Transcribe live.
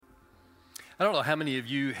I don't know how many of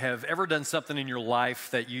you have ever done something in your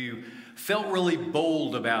life that you felt really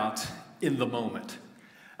bold about in the moment.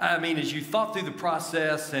 I mean, as you thought through the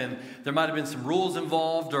process and there might have been some rules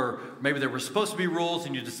involved, or maybe there were supposed to be rules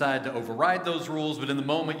and you decided to override those rules, but in the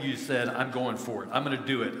moment you said, I'm going for it. I'm going to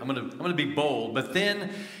do it. I'm going to be bold. But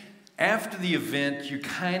then after the event, you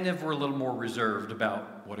kind of were a little more reserved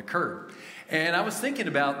about what occurred. And I was thinking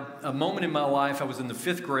about a moment in my life. I was in the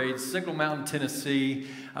 5th grade, Signal Mountain, Tennessee.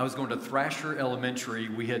 I was going to Thrasher Elementary.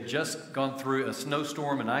 We had just gone through a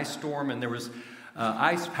snowstorm, an ice storm, and there was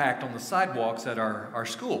ice packed on the sidewalks at our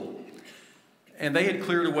school. And they had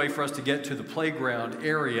cleared a way for us to get to the playground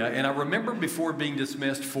area. And I remember before being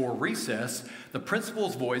dismissed for recess, the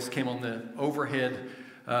principal's voice came on the overhead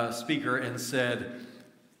speaker and said,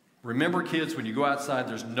 "Remember, kids, when you go outside,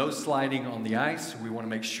 there's no sliding on the ice. We want to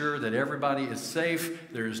make sure that everybody is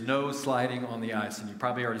safe. There is no sliding on the ice." And you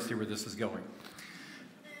probably already see where this is going.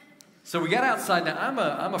 So we got outside. Now,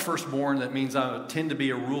 I'm a firstborn. That means I tend to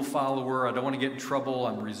be a rule follower. I don't want to get in trouble.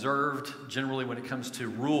 I'm reserved generally when it comes to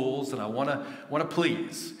rules, and I want to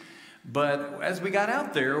please. But as we got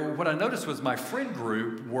out there, what I noticed was my friend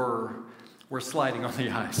group were sliding on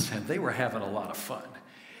the ice, and they were having a lot of fun.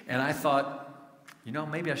 And I thought,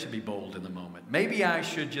 maybe I should be bold in the moment. Maybe I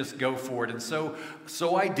should just go for it. And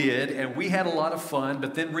so I did, and we had a lot of fun.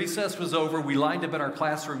 But then recess was over. We lined up in our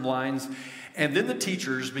classroom lines, and then the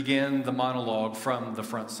teachers began the monologue from the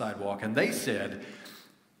front sidewalk. And they said,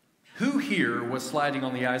 "Who here was sliding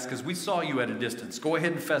on the ice? Because we saw you at a distance. Go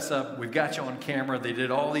ahead and fess up. We've got you on camera." They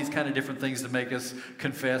did all these kind of different things to make us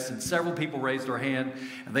confess. And several people raised their hand,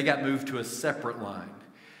 and they got moved to a separate line.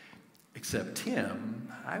 Except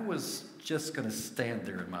Tim, I was just going to stand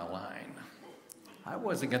there in my line. I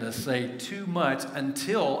wasn't going to say too much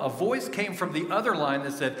until a voice came from the other line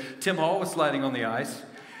that said, "Tim Hall was sliding on the ice."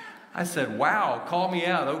 I said, "Wow, call me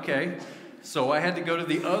out, okay." So I had to go to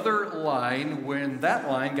the other line when that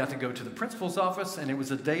line got to go to the principal's office, and it was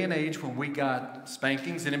a day and age when we got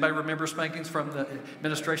spankings. Anybody remember spankings from the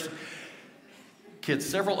administration? Kids,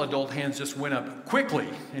 several adult hands just went up quickly,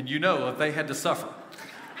 and that they had to suffer.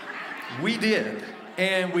 We did.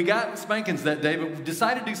 And we got spankings that day, but we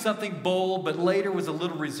decided to do something bold, but later was a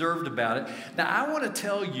little reserved about it. Now, I want to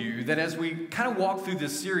tell you that as we kind of walk through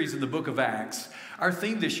this series in the book of Acts, our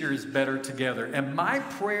theme this year is Better Together. And my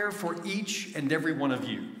prayer for each and every one of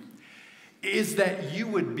you is that you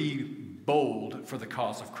would be bold for the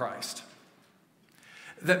cause of Christ.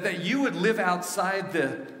 That you would live outside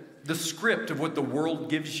the script of what the world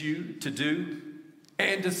gives you to do.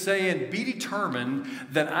 And to say and be determined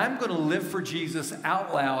that I'm going to live for Jesus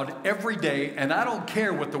out loud every day, and I don't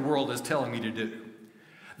care what the world is telling me to do.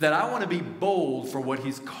 That I want to be bold for what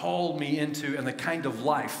He's called me into and the kind of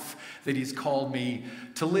life that He's called me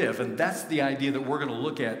to live. And that's the idea that we're going to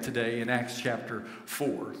look at today in Acts chapter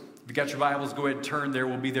 4. If you got your Bibles, go ahead and turn there.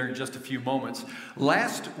 We'll be there in just a few moments.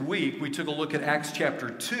 Last week, we took a look at Acts chapter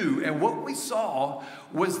 2, and what we saw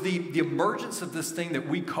was the emergence of this thing that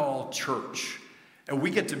we call church. And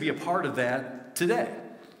we get to be a part of that today.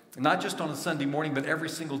 Not just on a Sunday morning, but every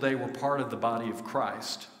single day we're part of the body of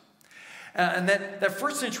Christ. And that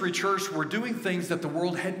first century church were doing things that the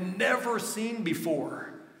world had never seen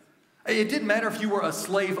before. It didn't matter if you were a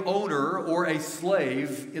slave owner or a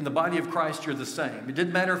slave. In the body of Christ, you're the same. It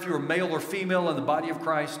didn't matter if you were male or female. In the body of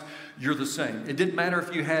Christ, you're the same. It didn't matter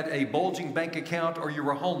if you had a bulging bank account or you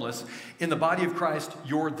were homeless. In the body of Christ,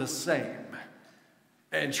 you're the same.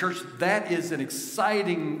 And church, that is an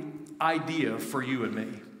exciting idea for you and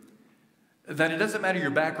me. That it doesn't matter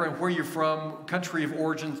your background, where you're from, country of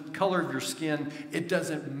origin, color of your skin. It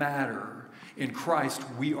doesn't matter. In Christ,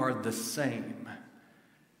 we are the same.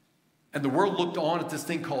 And the world looked on at this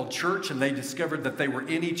thing called church, and they discovered that they were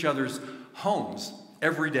in each other's homes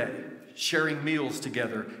every day, sharing meals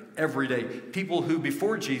together every day. People who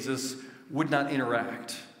before Jesus would not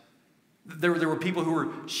interact. There were people who were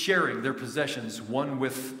sharing their possessions one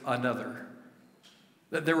with another.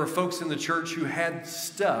 There were folks in the church who had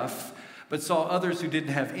stuff, but saw others who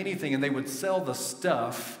didn't have anything, and they would sell the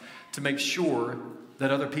stuff to make sure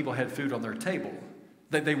that other people had food on their table.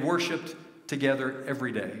 That they worshiped together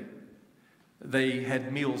every day. They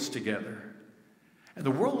had meals together. And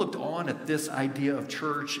the world looked on at this idea of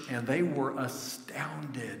church, and they were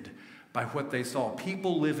astounded by what they saw.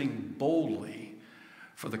 People living boldly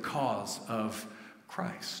for the cause of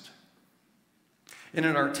Christ. And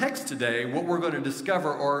in our text today, what we're going to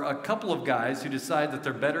discover are a couple of guys who decide that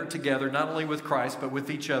they're better together, not only with Christ, but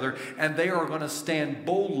with each other, and they are going to stand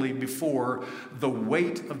boldly before the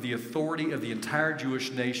weight of the authority of the entire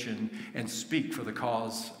Jewish nation and speak for the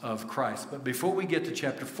cause of Christ. But before we get to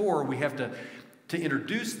chapter 4, we have to to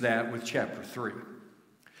introduce that with chapter 3.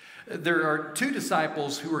 There are two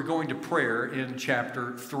disciples who are going to prayer in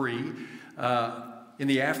chapter 3 in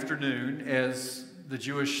the afternoon, as the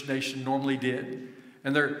Jewish nation normally did.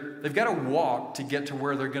 And they've got to walk to get to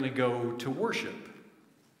where they're going to go to worship.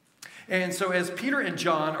 And so as Peter and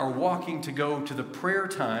John are walking to go to the prayer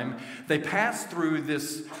time, they pass through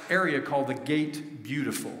this area called the Gate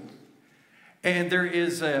Beautiful. And there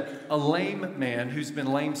is a lame man who's been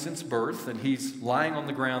lame since birth, and he's lying on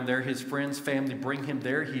the ground there. His friends, family bring him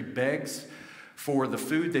there. He begs for the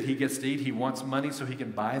food that he gets to eat. He wants money so he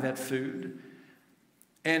can buy that food.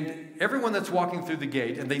 And everyone that's walking through the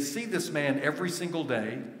gate, and they see this man every single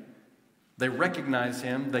day, they recognize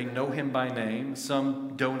him, they know him by name.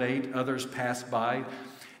 Some donate, others pass by.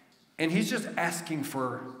 And he's just asking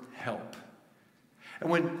for help.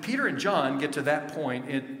 And when Peter and John get to that point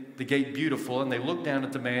at the Gate Beautiful, and they look down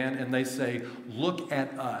at the man and they say, "Look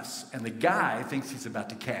at us." And the guy thinks he's about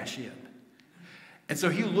to cash in. And so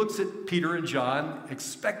he looks at Peter and John,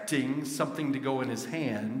 expecting something to go in his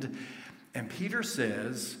hand. And Peter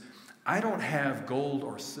says, "I don't have gold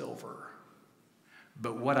or silver,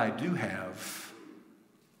 but what I do have,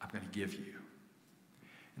 I'm going to give you.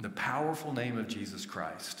 In the powerful name of Jesus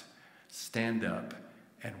Christ, stand up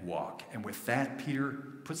and walk." And with that, Peter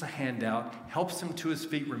puts a hand out, helps him to his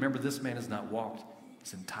feet. Remember, this man has not walked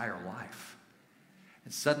his entire life.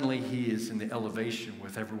 And suddenly he is in the elevation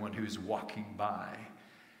with everyone who's walking by.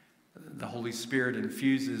 The Holy Spirit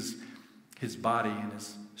infuses his body and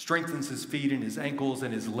strengthens his feet and his ankles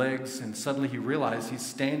and his legs, and suddenly he realizes he's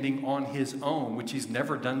standing on his own, which he's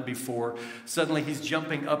never done before. Suddenly he's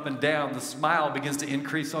jumping up and down. The smile begins to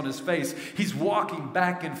increase on his face. He's walking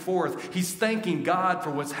back and forth. He's thanking God for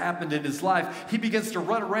what's happened in his life. He begins to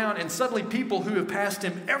run around, and suddenly people who have passed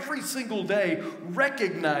him every single day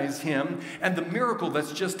recognize him and the miracle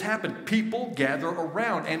that's just happened. People gather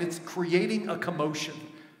around, and it's creating a commotion.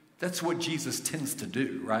 That's what Jesus tends to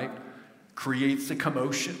do, right? Creates a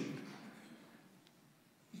commotion.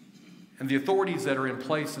 And the authorities that are in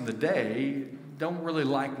place in the day don't really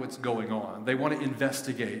like what's going on. They want to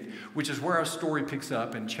investigate, which is where our story picks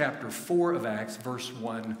up in chapter 4 of Acts, verse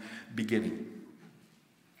 1 beginning.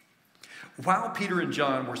 While Peter and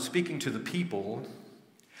John were speaking to the people,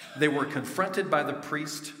 they were confronted by the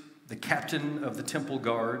priest, the captain of the temple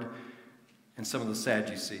guard, and some of the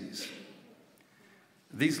Sadducees.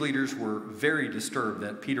 These leaders were very disturbed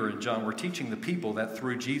that Peter and John were teaching the people that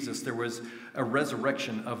through Jesus there was a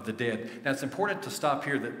resurrection of the dead. Now, it's important to stop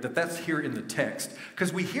here that's here in the text,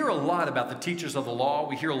 because we hear a lot about the teachers of the law.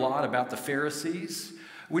 We hear a lot about the Pharisees.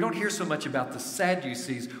 We don't hear so much about the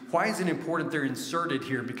Sadducees. Why is it important they're inserted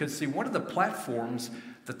here? Because, see, one of the platforms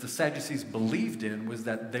that the Sadducees believed in was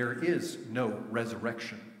that there is no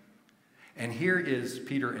resurrection. And here is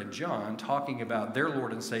Peter and John talking about their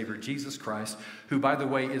Lord and Savior, Jesus Christ, who, by the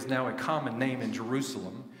way, is now a common name in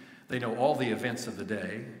Jerusalem. They know all the events of the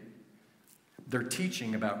day. They're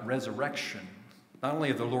teaching about resurrection, not only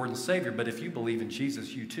of the Lord and Savior, but if you believe in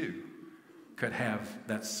Jesus, you too could have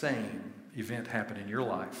that same event happen in your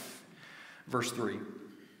life. Verse 3.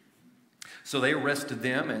 So they arrested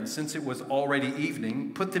them, and since it was already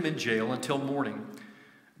evening, put them in jail until morning.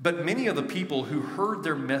 But many of the people who heard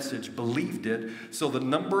their message believed it, so the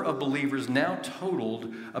number of believers now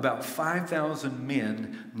totaled about 5,000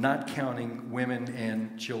 men, not counting women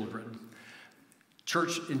and children.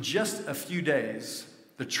 Church, in just a few days,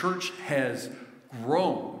 the church has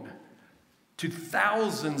grown to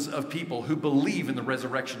thousands of people who believe in the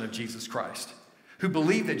resurrection of Jesus Christ, who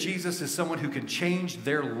believe that Jesus is someone who can change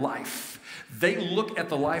their life. They look at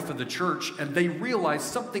the life of the church and they realize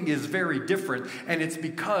something is very different, and it's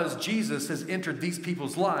because Jesus has entered these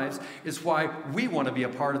people's lives is why we want to be a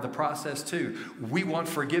part of the process too. We want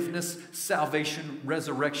forgiveness, salvation,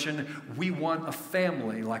 resurrection. We want a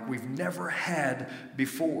family like we've never had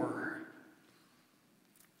before.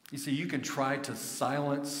 You see, you can try to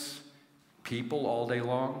silence people all day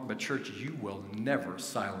long, but church, you will never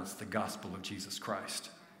silence the gospel of Jesus Christ.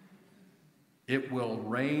 It will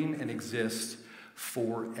reign and exist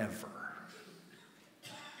forever.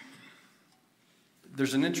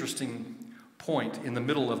 There's an interesting point in the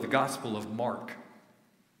middle of the Gospel of Mark.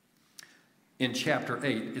 In chapter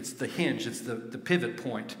 8, it's the hinge, it's the pivot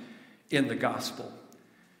point in the gospel.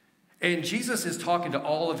 And Jesus is talking to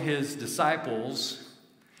all of his disciples,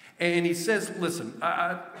 and he says, listen,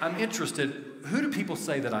 I'm interested. Who do people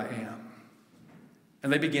say that I am?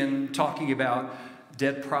 And they begin talking about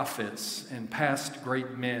dead prophets and past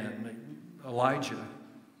great men, Elijah,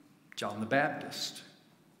 John the Baptist.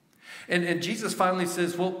 And Jesus finally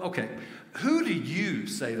says, well, okay, who do you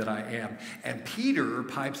say that I am? And Peter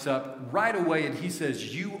pipes up right away and he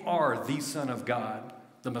says, you are the Son of God,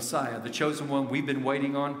 the Messiah, the chosen one we've been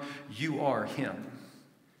waiting on. You are him.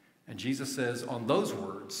 And Jesus says, on those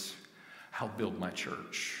words, I'll build my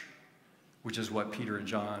church, which is what Peter and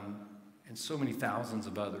John and so many thousands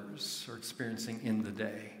of others are experiencing in the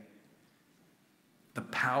day. The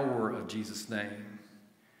power of Jesus' name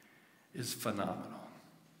is phenomenal.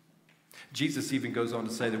 Jesus even goes on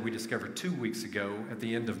to say that we discovered 2 weeks ago at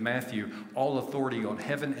the end of Matthew, all authority on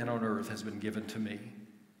heaven and on earth has been given to me.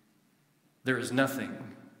 There is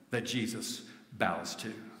nothing that Jesus bows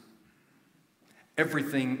to.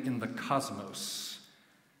 Everything in the cosmos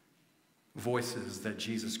voices that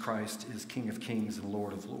Jesus Christ is King of Kings and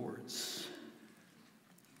Lord of Lords.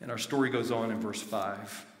 And our story goes on in verse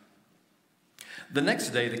 5. The next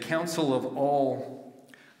day, the council of all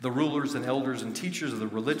the rulers and elders and teachers of the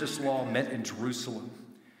religious law met in Jerusalem.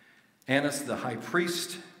 Annas the high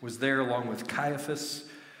priest was there along with Caiaphas,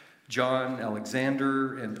 John,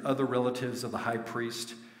 Alexander, and other relatives of the high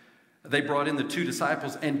priest. They brought in the 2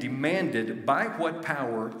 disciples and demanded, by what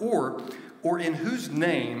power or in whose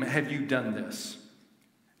name have you done this?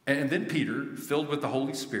 And then Peter, filled with the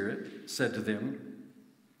Holy Spirit, said to them,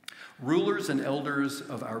 rulers and elders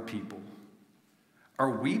of our people, are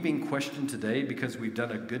we being questioned today because we've done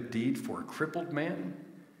a good deed for a crippled man?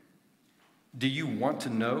 Do you want to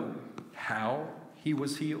know how he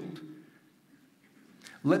was healed?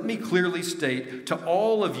 Let me clearly state to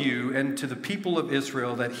all of you and to the people of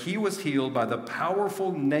Israel that he was healed by the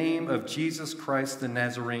powerful name of Jesus Christ the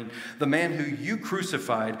Nazarene, the man who you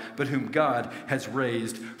crucified, but whom God has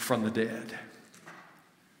raised from the dead.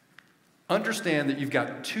 Understand that you've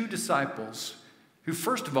got 2 disciples who,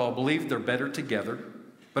 first of all, believe they're better together,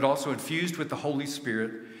 but also infused with the Holy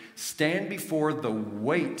Spirit, stand before the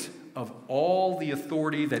weight of all the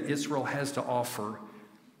authority that Israel has to offer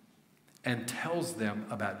and tells them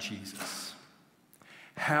about Jesus.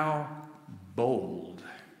 How bold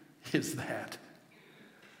is that?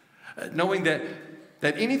 Knowing that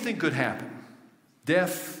anything could happen,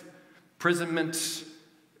 death, imprisonment,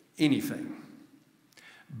 anything.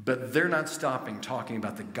 But they're not stopping talking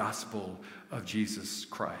about the gospel of Jesus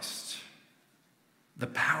Christ. The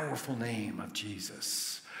powerful name of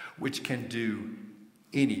Jesus, which can do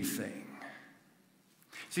anything.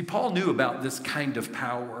 See, Paul knew about this kind of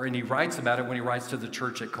power, and he writes about it when he writes to the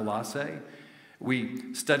church at Colossae.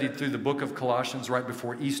 We studied through the book of Colossians right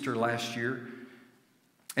before Easter last year.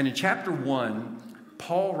 And in chapter 1,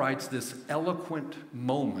 Paul writes this eloquent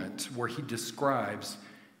moment where he describes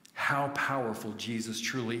how powerful Jesus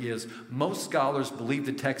truly is. Most scholars believe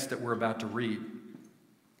the text that we're about to read.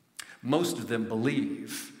 Most of them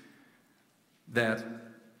believe that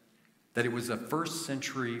it was a first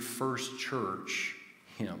century, first church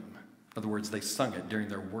hymn. In other words, they sung it during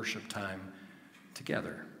their worship time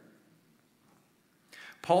together.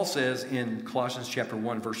 Paul says in Colossians chapter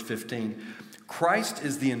 1, verse 15, Christ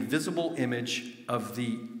is the invisible image of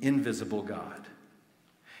the invisible God.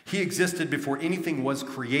 He existed before anything was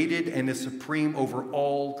created and is supreme over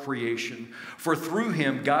all creation. For through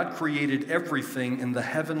him, God created everything in the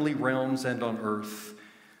heavenly realms and on earth.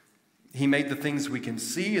 He made the things we can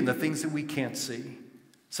see and the things that we can't see,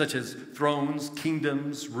 such as thrones,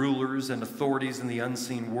 kingdoms, rulers, and authorities in the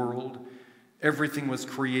unseen world. Everything was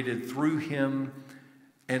created through him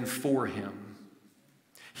and for him.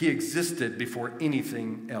 He existed before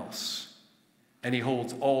anything else, and he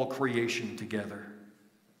holds all creation together.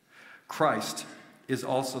 Christ is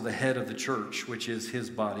also the head of the church, which is his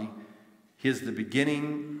body. He is the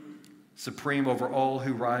beginning, supreme over all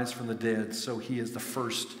who rise from the dead, so he is the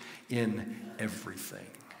first in everything.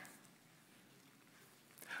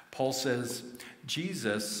 Paul says,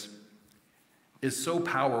 Jesus is so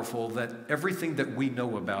powerful that everything that we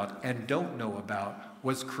know about and don't know about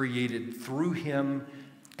was created through him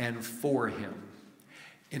and for him.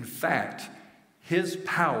 In fact, his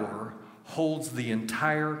power holds the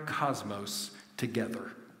entire cosmos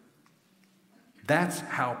together. That's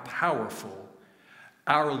how powerful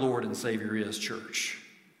our Lord and Savior is, church.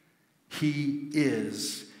 He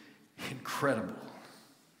is incredible.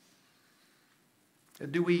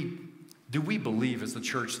 Do we believe as the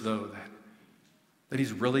church, though, that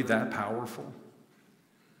he's really that powerful?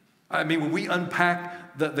 I mean, when we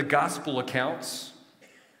unpack the gospel accounts,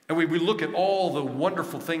 and we look at all the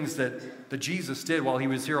wonderful things that Jesus did while he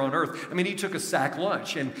was here on earth. I mean, he took a sack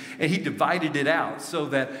lunch and he divided it out so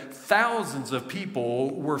that thousands of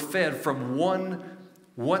people were fed from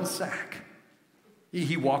one sack.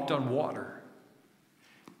 He walked on water.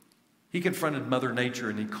 He confronted Mother Nature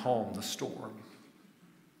and he calmed the storm.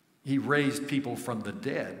 He raised people from the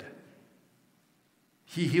dead.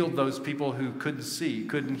 He healed those people who couldn't see,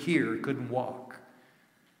 couldn't hear, couldn't walk.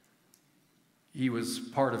 He was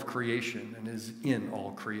part of creation and is in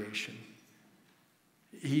all creation.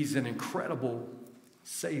 He's an incredible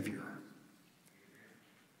Savior.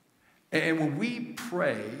 And when we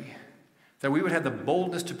pray that we would have the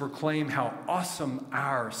boldness to proclaim how awesome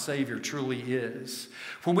our Savior truly is,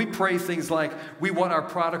 when we pray things like we want our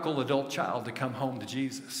prodigal adult child to come home to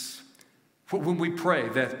Jesus, when we pray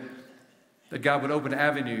that God would open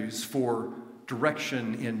avenues for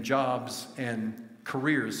direction in jobs and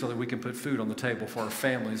careers so that we can put food on the table for our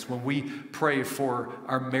families, when we pray for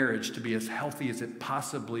our marriage to be as healthy as it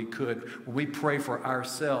possibly could, when we pray for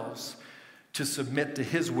ourselves to submit to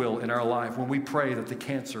His will in our life, when we pray that the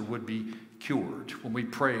cancer would be cured, when we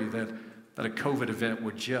pray that a COVID event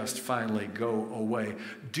would just finally go away,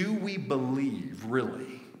 do we believe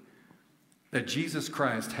really that Jesus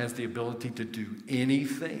Christ has the ability to do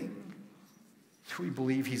anything? Do we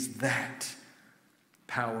believe He's that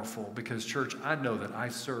powerful? Because, church, I know that I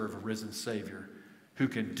serve a risen Savior who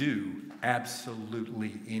can do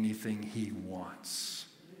absolutely anything He wants.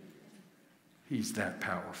 He's that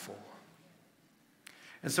powerful.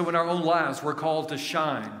 And so in our own lives, we're called to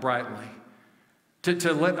shine brightly,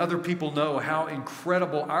 to let other people know how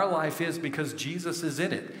incredible our life is because Jesus is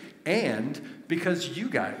in it, and because you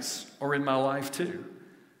guys are in my life too.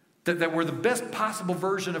 That we're the best possible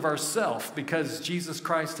version of ourselves because Jesus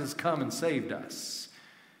Christ has come and saved us.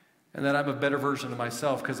 And that I'm a better version of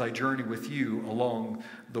myself because I journey with you along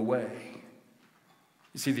the way.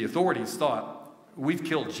 You see, the authorities thought, we've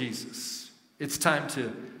killed Jesus. It's time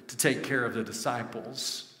to take care of the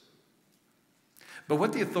disciples. But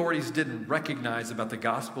what the authorities didn't recognize about the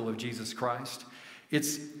gospel of Jesus Christ,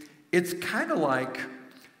 it's kind of like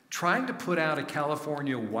trying to put out a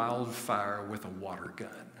California wildfire with a water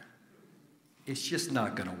gun. It's just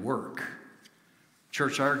not going to work.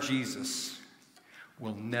 Church, our Jesus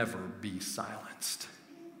will never be silenced.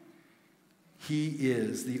 He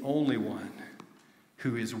is the only one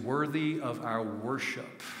who is worthy of our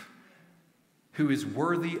worship, who is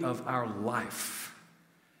worthy of our life.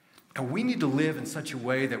 And we need to live in such a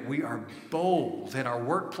way that we are bold in our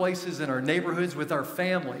workplaces, in our neighborhoods, with our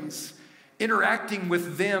families, interacting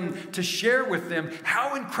with them to share with them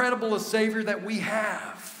how incredible a Savior that we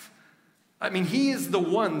have. I mean, He is the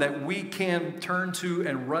one that we can turn to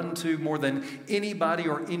and run to more than anybody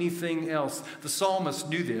or anything else. The psalmist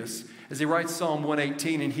knew this as he writes Psalm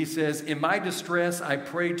 118, and he says, "In my distress I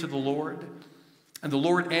prayed to the Lord, and the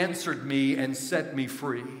Lord answered me and set me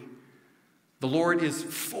free. The Lord is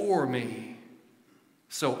for me,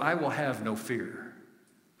 so I will have no fear."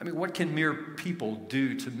 I mean, what can mere people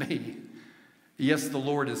do to me? Yes, the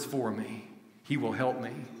Lord is for me. He will help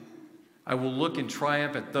me. I will look in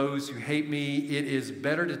triumph at those who hate me. It is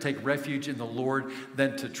better to take refuge in the Lord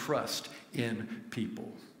than to trust in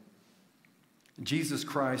people. Jesus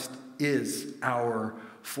Christ is our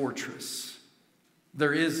fortress.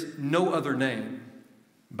 There is no other name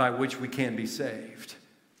by which we can be saved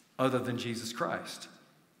other than Jesus Christ.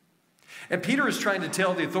 And Peter is trying to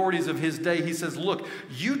tell the authorities of his day, he says, look,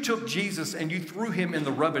 you took Jesus and you threw him in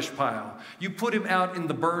the rubbish pile. You put him out in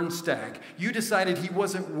the burn stack. You decided he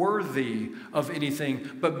wasn't worthy of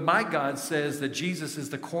anything. But my God says that Jesus is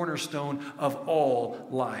the cornerstone of all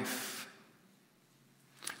life.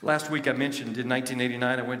 Last week I mentioned in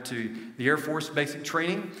 1989 I went to the Air Force basic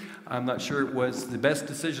training. I'm not sure it was the best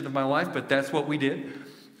decision of my life, but that's what we did.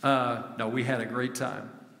 No, we had a great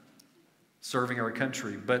time serving our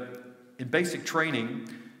country. But in basic training,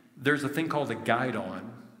 there's a thing called a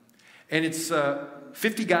guide-on. And it's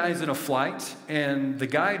 50 guys in a flight, and the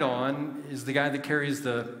guide-on is the guy that carries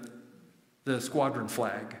the squadron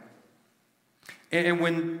flag. And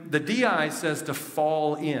when the DI says to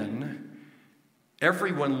fall in,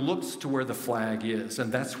 everyone looks to where the flag is,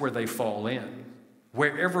 and that's where they fall in,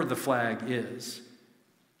 wherever the flag is.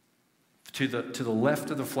 To the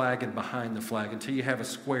left of the flag and behind the flag until you have a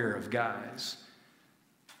square of guys.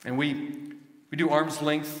 And we do arm's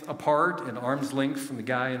length apart and arm's length from the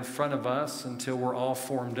guy in front of us until we're all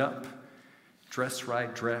formed up. Dress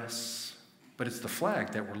right, dress. But it's the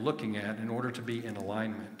flag that we're looking at in order to be in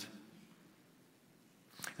alignment.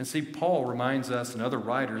 And see, Paul reminds us and other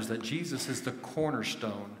writers that Jesus is the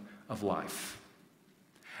cornerstone of life.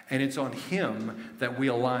 And it's on Him that we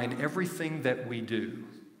align everything that we do.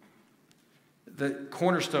 The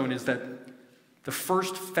cornerstone is that the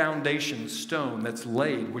first foundation stone that's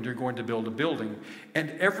laid when you're going to build a building. And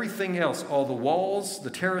everything else, all the walls, the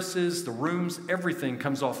terraces, the rooms, everything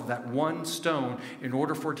comes off of that one stone in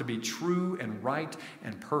order for it to be true and right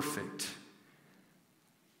and perfect.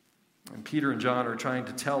 And Peter and John are trying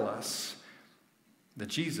to tell us that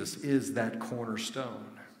Jesus is that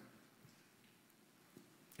cornerstone.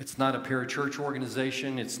 It's not a parachurch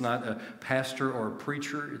organization. It's not a pastor or a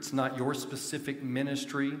preacher. It's not your specific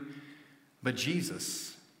ministry. But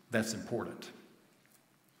Jesus, that's important.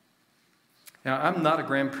 Now, I'm not a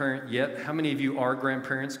grandparent yet. How many of you are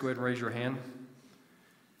grandparents? Go ahead and raise your hand.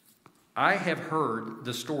 I have heard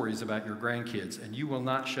the stories about your grandkids, and you will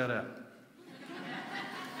not shut up.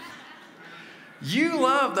 You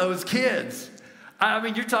love those kids. I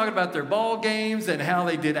mean, you're talking about their ball games and how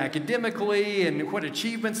they did academically and what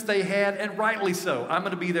achievements they had, and rightly so. I'm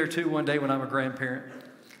going to be there too one day when I'm a grandparent.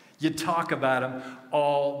 You talk about them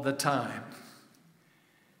all the time.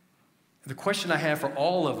 The question I have for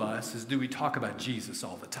all of us is, do we talk about Jesus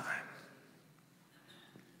all the time?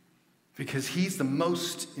 Because he's the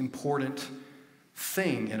most important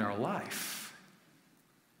thing in our life.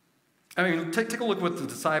 I mean, take a look at what the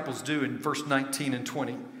disciples do in verse 19 and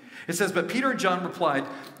 20. It says, but Peter and John replied,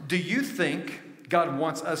 do you think God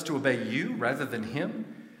wants us to obey you rather than him?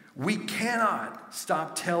 We cannot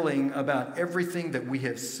stop telling about everything that we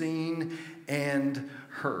have seen and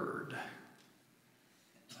heard.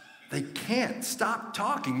 They can't stop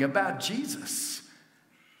talking about Jesus.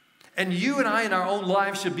 And you and I in our own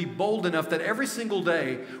lives should be bold enough that every single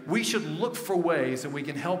day we should look for ways that we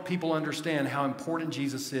can help people understand how important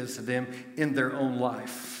Jesus is to them in their own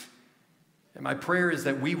life. And my prayer is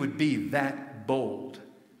that we would be that bold.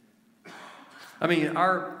 I mean,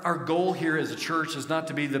 our goal here as a church is not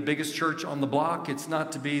to be the biggest church on the block. It's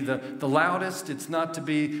not to be the loudest. It's not to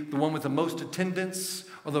be the one with the most attendance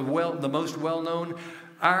or the most well-known.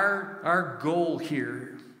 Our goal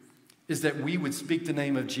here is that we would speak the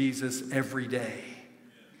name of Jesus every day.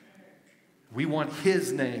 We want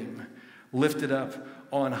his name lifted up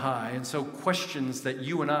on high. And so questions that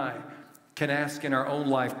you and I can ask in our own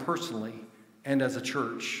life personally and as a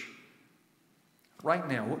church. Right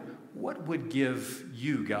now, what would give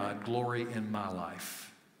you, God, glory in my life?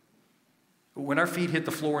 When our feet hit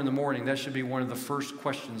the floor in the morning, that should be one of the first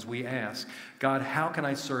questions we ask. God, how can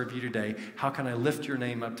I serve you today? How can I lift your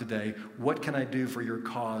name up today? What can I do for your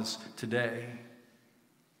cause today?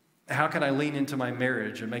 How can I lean into my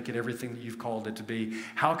marriage and make it everything that you've called it to be?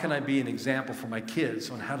 How can I be an example for my kids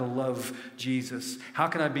on how to love Jesus? How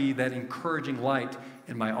can I be that encouraging light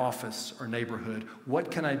in my office or neighborhood?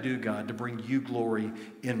 What can I do, God, to bring you glory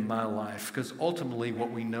in my life? Because ultimately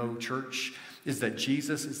what we know, church, is that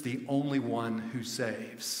Jesus is the only one who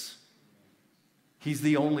saves. He's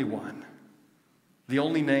the only one. The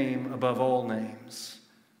only name above all names.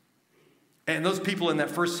 And those people in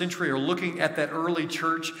that first century are looking at that early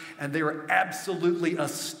church, and they were absolutely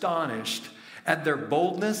astonished at their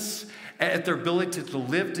boldness, at their ability to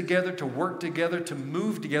live together, to work together, to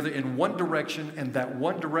move together in one direction, and that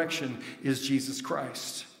one direction is Jesus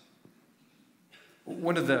Christ.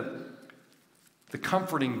 One of the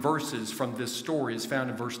comforting verses from this story is found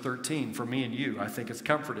in verse 13. For me and you, I think it's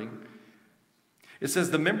comforting. It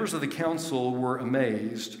says, the members of the council were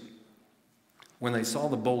amazed when they saw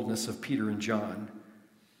the boldness of Peter and John,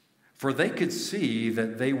 for they could see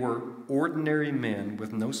that they were ordinary men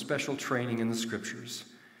with no special training in the scriptures.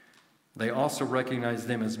 They also recognized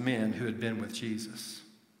them as men who had been with Jesus.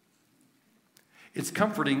 It's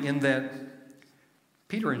comforting in that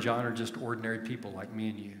Peter and John are just ordinary people like me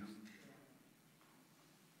and you.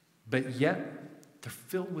 But yet, they're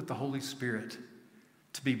filled with the Holy Spirit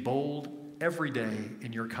to be bold every day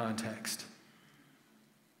in your context.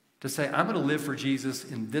 To say, I'm going to live for Jesus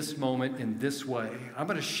in this moment, in this way. I'm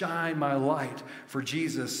going to shine my light for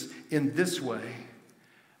Jesus in this way.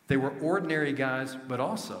 They were ordinary guys, but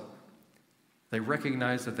also they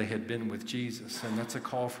recognized that they had been with Jesus. And that's a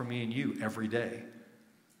call for me and you every day.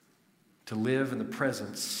 To live in the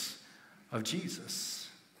presence of Jesus.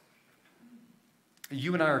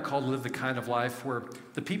 You and I are called to live the kind of life where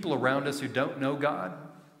the people around us who don't know God,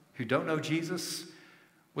 who don't know Jesus,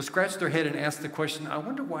 will scratch their head and ask the question, I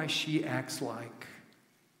wonder why she acts like.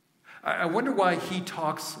 I wonder why he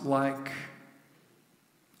talks like.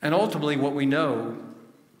 And ultimately what we know,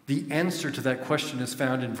 the answer to that question is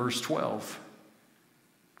found in verse 12.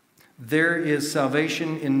 There is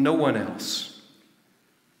salvation in no one else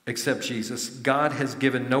except Jesus. God has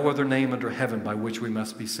given no other name under heaven by which we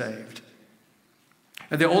must be saved.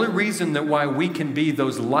 And the only reason that why we can be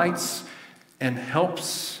those lights and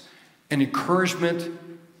helps and encouragement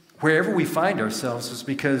wherever we find ourselves is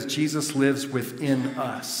because Jesus lives within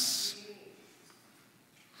us.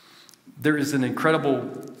 There is an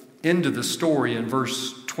incredible end to the story in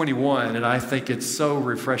verse 21, and I think it's so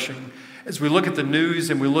refreshing. As we look at the news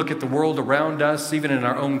and we look at the world around us, even in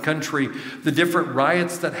our own country, the different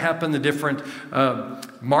riots that happen, the different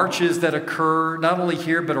marches that occur, not only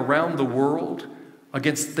here but around the world,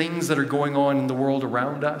 against things that are going on in the world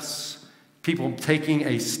around us, people taking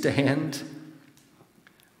a stand.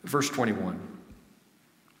 Verse 21.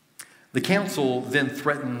 The council then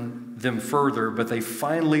threatened them further, but they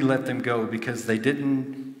finally let them go because they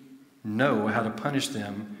didn't know how to punish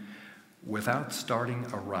them without starting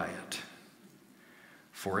a riot.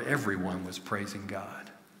 For everyone was praising God.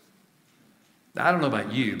 Now, I don't know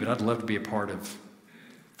about you, but I'd love to be a part of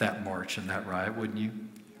that march and that riot, wouldn't you?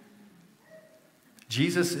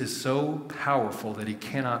 Jesus is so powerful that he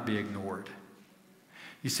cannot be ignored.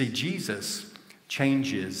 You see, Jesus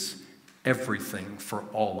changes everything for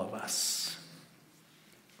all of us.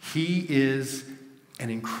 He is an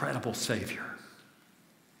incredible Savior.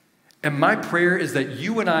 And my prayer is that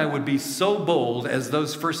you and I would be so bold as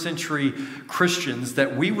those first century Christians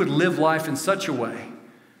that we would live life in such a way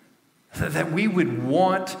that we would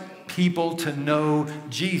want people to know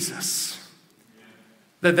Jesus.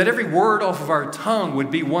 That every word off of our tongue would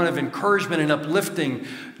be one of encouragement and uplifting,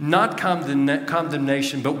 not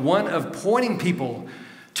condemnation, but one of pointing people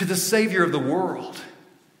to the Savior of the world.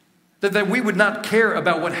 That we would not care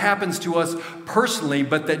about what happens to us personally,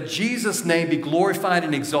 but that Jesus' name be glorified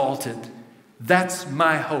and exalted. That's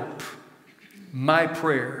my hope. My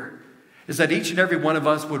prayer is that each and every one of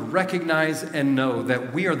us would recognize and know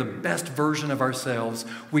that we are the best version of ourselves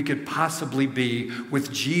we could possibly be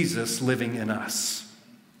with Jesus living in us.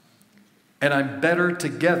 And I'm better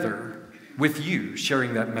together with you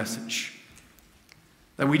sharing that message.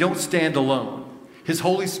 That we don't stand alone. His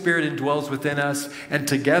Holy Spirit indwells within us, and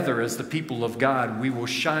together as the people of God, we will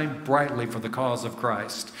shine brightly for the cause of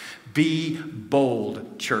Christ. Be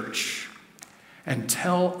bold, church, and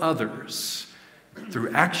tell others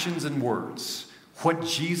through actions and words what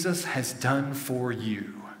Jesus has done for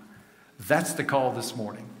you. That's the call this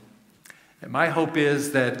morning. And my hope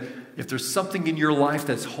is that if there's something in your life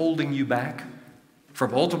that's holding you back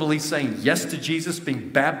from ultimately saying yes to Jesus, being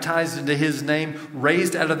baptized into his name,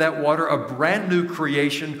 raised out of that water, a brand new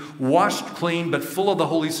creation, washed clean, but full of the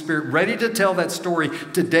Holy Spirit, ready to tell that story,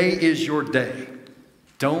 today is your day.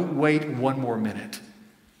 Don't wait one more minute.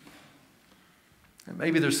 And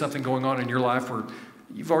maybe there's something going on in your life where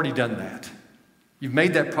you've already done that. You've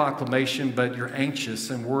made that proclamation, but you're anxious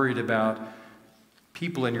and worried about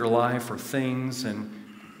people in your life or things. And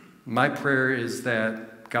my prayer is that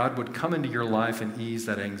God would come into your life and ease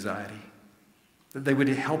that anxiety. That they would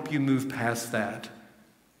help you move past that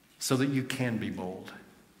so that you can be bold.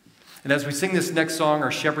 And as we sing this next song,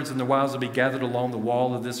 our shepherds and the wilds will be gathered along the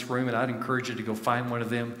wall of this room, and I'd encourage you to go find one of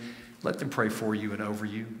them. Let them pray for you and over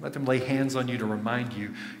you. Let them lay hands on you to remind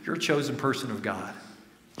you you're a chosen person of God.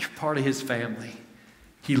 You're part of his family.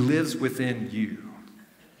 He lives within you.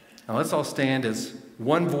 Now let's all stand as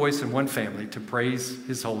one voice and one family to praise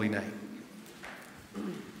his holy name.